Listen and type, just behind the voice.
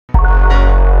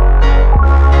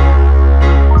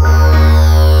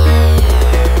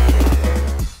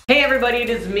everybody,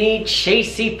 it is me,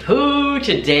 Chasey Poo.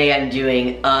 Today I'm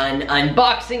doing an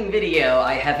unboxing video.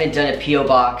 I haven't done a P.O.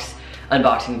 Box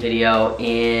unboxing video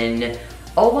in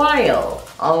a while,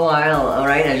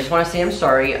 alright? I just want to say I'm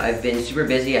sorry. I've been super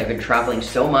busy, I've been traveling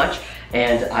so much,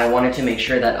 and I wanted to make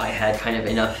sure that I had kind of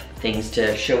enough things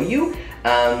to show you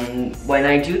when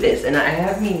I do this. And I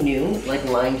have me new, like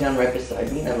lying down right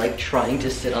beside me, and I'm like trying to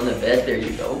sit on the bed. There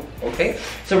you go, okay?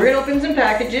 So we're gonna open some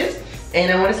packages. And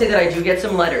I want to say that I do get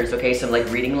some letters, okay, some like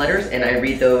reading letters, and I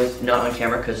read those not on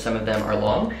camera because some of them are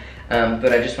long,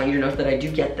 but I just want you to know that I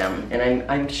do get them, and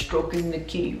I'm stroking the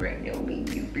kitty right now, me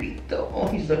burrito. Oh,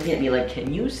 he's looking at me like,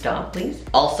 can you stop, please?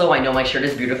 Also, I know my shirt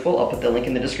is beautiful. I'll put the link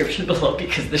in the description below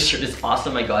because this shirt is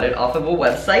awesome. I got it off of a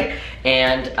website,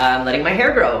 and I'm letting my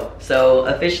hair grow, so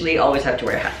officially always have to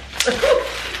wear a hat.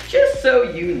 Just so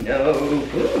you know.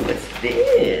 Ooh, what's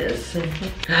this?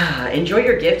 Enjoy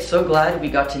your gift. So glad we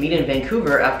got to meet in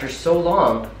Vancouver after so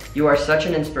long. You are such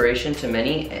an inspiration to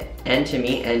many and to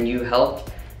me, and you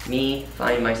helped me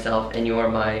find myself, and you are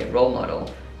my role model.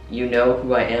 You know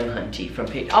who I am, Hunty, from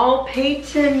Peyton. Oh,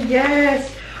 Peyton,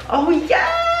 yes! Oh,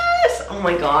 yes! Oh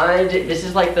my god. This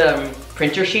is like the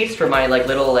printer sheets for my like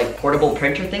little like portable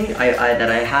printer thing that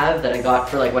I got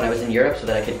for like when I was in Europe so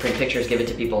that I could print pictures, give it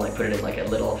to people, and I put it in like a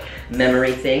little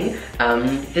memory thing.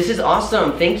 This is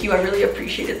awesome. Thank you. I really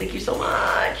appreciate it. Thank you so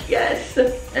much. Yes.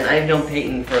 And I've known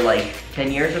Peyton for like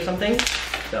 10 years or something.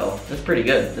 So that's pretty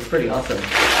good. That's pretty awesome.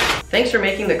 Thanks for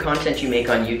making the content you make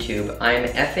on YouTube. I'm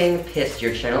effing pissed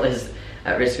your channel is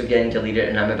at risk of getting deleted,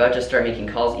 and I'm about to start making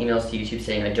calls, emails to YouTube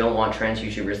saying I don't want trans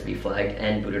YouTubers to be flagged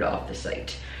and booted off the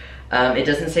site. It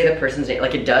doesn't say the person's name,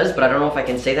 like it does, but I don't know if I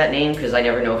can say that name because I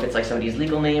never know if it's like somebody's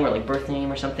legal name or like birth name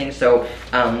or something. So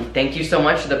thank you so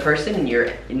much to the person, and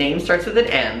your name starts with an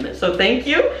M, so thank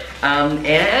you.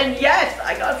 And yes,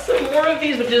 I got some more of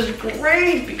these, which is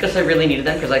great because I really needed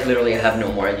them because like literally I have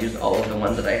no more. I used all of the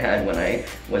ones that I had when I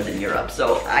was in Europe,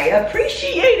 so I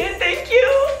appreciate it, thank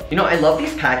you. You know, I love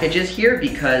these packages here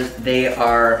because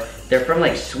they're from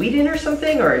like Sweden or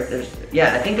something, or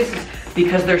yeah, I think this is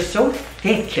because they're so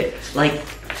thick. Like,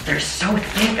 they're so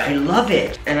thick, I love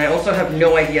it. And I also have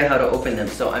no idea how to open them,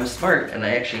 so I'm smart, and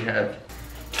I actually I'm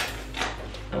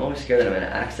always scared that I'm gonna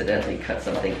accidentally cut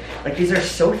something. Like, these are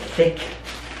so thick.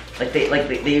 Like,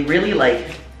 they really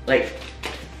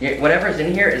whatever's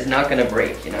in here is not gonna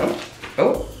break, you know?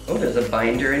 Oh, there's a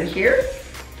binder in here,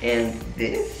 and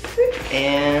this,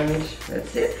 and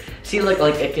that's it. See, look,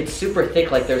 like it gets super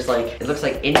thick, like there's like, it looks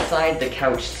like inside the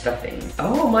couch stuffing.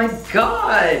 Oh my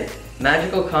god!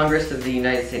 Magical Congress of the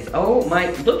United States. Oh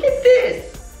my, look at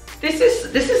this! This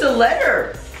is a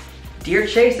letter! Dear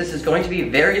Chase, this is going to be a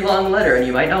very long letter and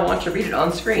you might not want to read it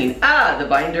on screen. Ah, the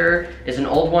binder is an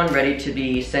old one ready to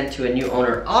be sent to a new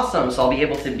owner. Awesome, so I'll be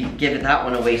able to give that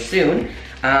one away soon.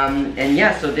 And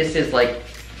yeah, so this is like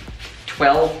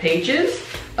 12 pages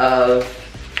of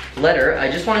letter. I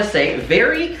just want to say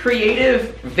very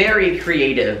creative,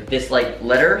 this like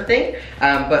letter thing,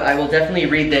 but I will definitely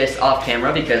read this off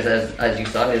camera because as you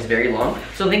saw, it is very long.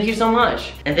 So thank you so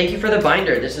much, and thank you for the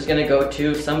binder. This is going to go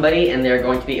to somebody and they're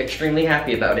going to be extremely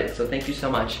happy about it, so thank you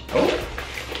so much. Oh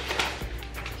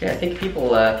yeah, I think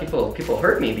people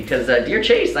heard me because dear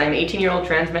Chase, I am an 18-year-old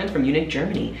trans man from Munich,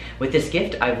 Germany. With this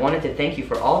gift, I wanted to thank you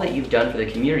for all that you've done for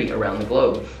the community around the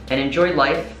globe, and enjoy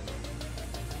life.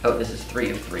 Oh, this is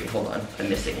 3 of 3. Hold on, I'm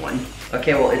missing one.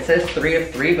 Okay, well, it says 3 of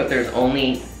 3, but there's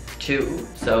only 2.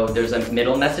 So there's a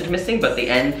middle message missing, but the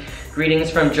end,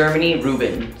 greetings from Germany,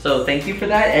 Ruben. So thank you for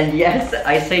that. And yes,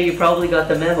 I say you probably got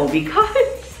the memo because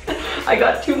I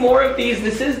got 2 more of these.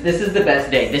 This is the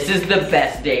best day. This is the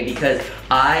best day because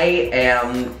I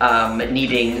am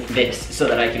needing this so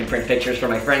that I can print pictures for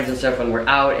my friends and stuff when we're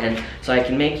out, and so I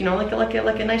can make, you know, like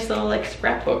a nice little like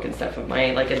scrapbook and stuff of my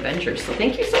like adventures. So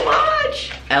thank you so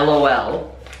much.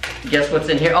 LOL. Guess what's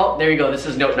in here? Oh, there you go. This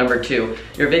is note number 2.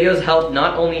 Your videos help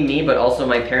not only me but also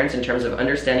my parents in terms of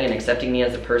understanding and accepting me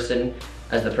as the person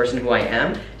who I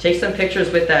am. Take some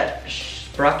pictures with that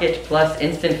Sprocket Plus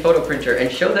instant photo printer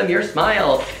and show them your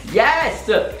smile. Yes!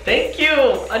 Thank you!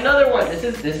 Another one. This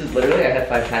is literally, I have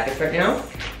 5 packets right now.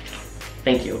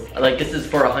 Thank you. Like, this is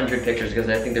for 100 pictures because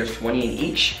I think there's 20 in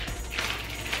each.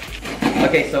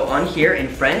 Okay, so on here in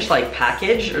French, like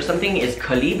package or something is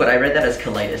colis, but I read that as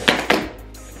colitis.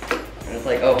 And it's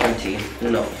like, oh, Hunty,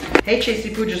 no. Hey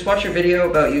Chasey Poo, just watched your video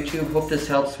about YouTube. Hope this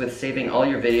helps with saving all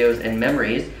your videos and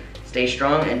memories. Stay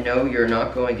strong and know you're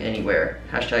not going anywhere.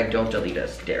 Hashtag don't delete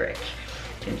us, Derek.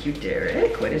 Thank you,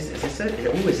 Derek. What is this? Is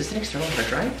this an external hard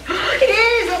drive? It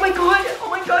is! Oh my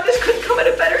god, this couldn't come at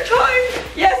a better time.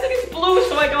 Yes, and it's blue,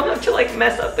 so I don't have to like like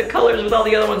mess up the colors with all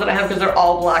the other ones that I have because they're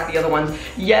all black, the other ones.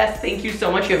 Yes, thank you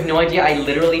so much. You have no idea. I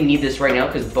literally need this right now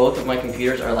because both of my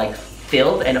computers are like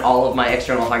filled and all of my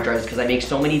external hard drives because I make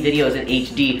so many videos in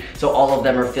HD, so all of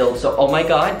them are filled. So oh my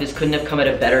god, this couldn't have come at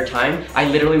a better time. I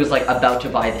literally was like about to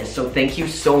buy this, so thank you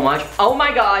so much. Oh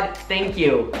my god, thank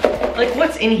you. Like,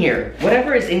 what's in here?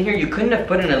 Whatever is in here, you couldn't have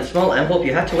put in a small envelope.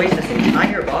 You had to waste this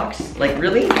entire box. Like,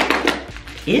 really?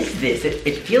 Is this?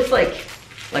 It feels like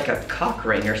a cock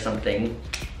ring or something.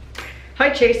 Hi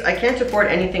Chase, I can't afford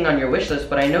anything on your wish list,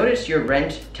 but I noticed your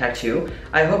rent tattoo.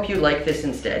 I hope you like this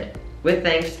instead. With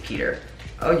thanks, Peter.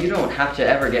 Oh, you don't have to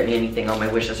ever get me anything on my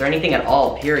wish list or anything at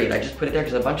all, period. I just put it there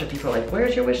because a bunch of people are like,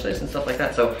 where's your wish list and stuff like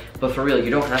that. So, but for real,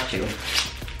 you don't have to.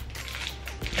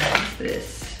 What's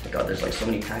this? Oh my god, there's like so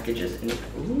many packages in it.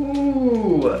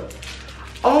 Ooh.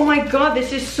 Oh my god,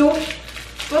 this is so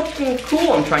fucking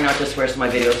cool. I'm trying not to swear so my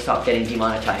videos stop getting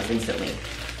demonetized instantly.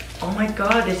 Oh my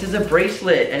god, this is a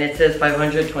bracelet and it says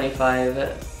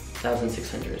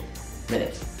 525,600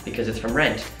 minutes because it's from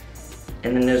Rent.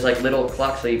 And then there's like little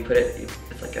clocks, so you put it,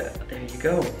 it's like a, there you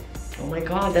go. Oh my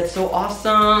god, that's so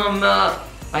awesome.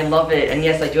 I love it. And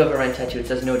yes, I do have a Rent tattoo. It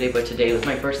says no day but today. It was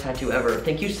my first tattoo ever.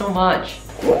 Thank you so much.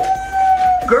 Woo!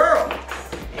 Girl.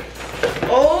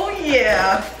 Oh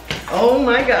yeah. Oh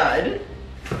my god.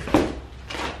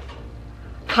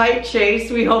 Hi Chase,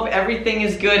 we hope everything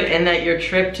is good and that your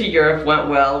trip to Europe went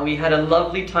well. We had a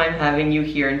lovely time having you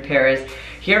here in Paris.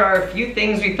 Here are a few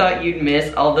things we thought you'd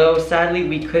miss, although sadly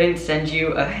we couldn't send you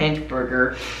a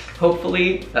hamburger. Hope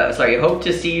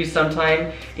to see you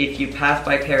sometime if you pass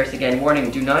by Paris again.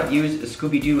 Warning, do not use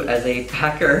Scooby-Doo as a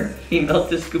packer. Female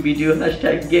to Scooby-Doo,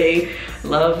 #gay.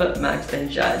 Love, Max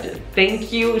and Chad.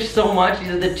 Thank you so much. These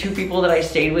are the two people that I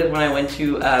stayed with when I went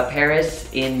to Paris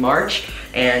in March.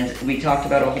 And we talked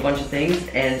about a whole bunch of things.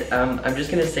 And I'm just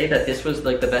gonna say that this was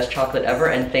like the best chocolate ever.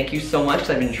 And thank you so much, because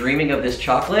I've been dreaming of this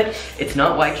chocolate. It's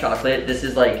not white chocolate. This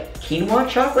is like quinoa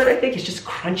chocolate, I think. It's just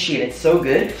crunchy and it's so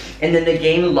good. And then the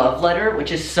game Love Letter,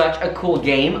 which is such a cool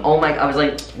game. Oh my, I was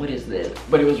like, what is this?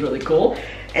 But it was really cool.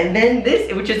 And then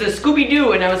this, which is a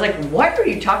Scooby-Doo, and I was like, what are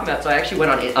you talking about? So I actually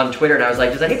went on Twitter and I was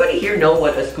like, does anybody here know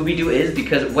what a Scooby-Doo is?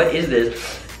 Because what is this?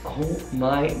 Oh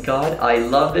my god, I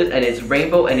love this, and it's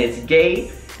rainbow and it's gay,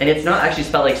 and it's not actually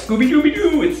spelled like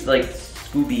Scooby-Dooby-Doo, it's like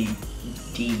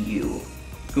Scooby-D-U.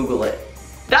 Google it.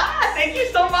 Ah, thank you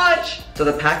so much! So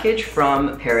the package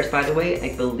from Paris, by the way,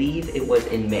 I believe it was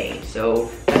in May, so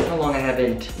that's how long I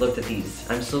haven't looked at these.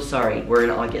 I'm so sorry. We're in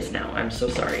August now. I'm so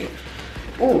sorry.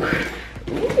 Ooh,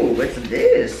 what's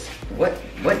this?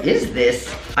 What is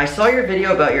this? I saw your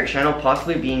video about your channel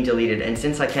possibly being deleted, and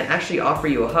since I can't actually offer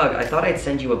you a hug, I thought I'd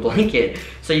send you a blanket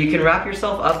so you can wrap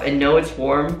yourself up and know it's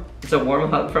warm. It's a warm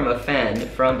hug from a fan,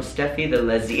 from Steffi the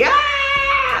Leslie.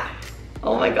 Ah!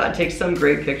 Oh my god, take some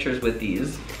great pictures with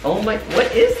these. Oh my,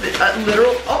 what is this?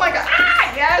 Literal, oh my god,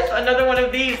 ah, yes, another one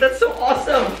of these. That's so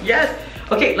awesome, yes.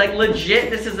 Okay, like legit,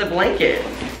 this is a blanket.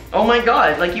 Oh my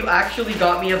god, like you actually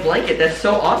got me a blanket. That's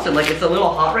so awesome. Like it's a little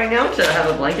hot right now to have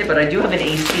a blanket, but I do have an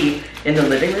AC in the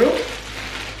living room.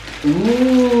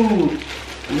 Ooh,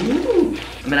 ooh.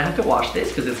 I mean, I have to wash this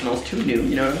because it smells too new,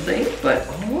 you know what I'm saying? But,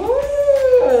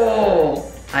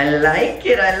 oh, I like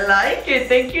it, I like it.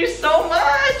 Thank you so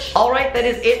much. All right, that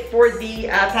is it for the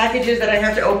packages that I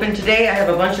have to open today. I have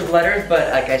a bunch of letters,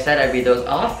 but like I said, I read those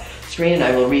off screen, and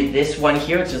I will read this one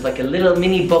here. It's just like a little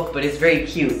mini book, but it's very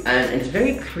cute and it's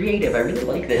very creative. I really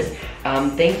like this.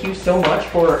 Thank you so much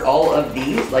for all of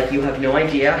these. Like, you have no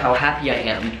idea how happy I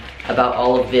am about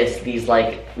all of this. These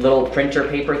like little printer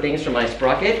paper things from my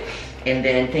sprocket. And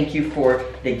then thank you for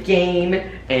the game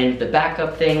and the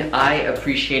backup thing. I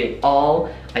appreciate it all.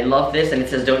 I love this, and it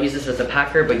says don't use this as a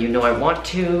packer, but you know I want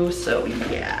to, so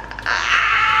yeah.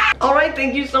 All right,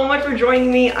 thank you so much for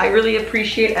joining me. I really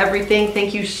appreciate everything.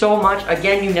 Thank you so much.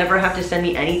 Again, you never have to send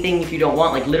me anything if you don't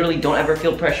want. Like, literally, don't ever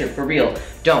feel pressured, for real.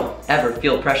 Don't ever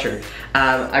feel pressured.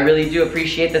 I really do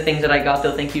appreciate the things that I got,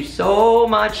 though. Thank you so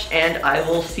much, and I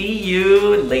will see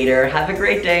you later. Have a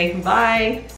great day. Bye.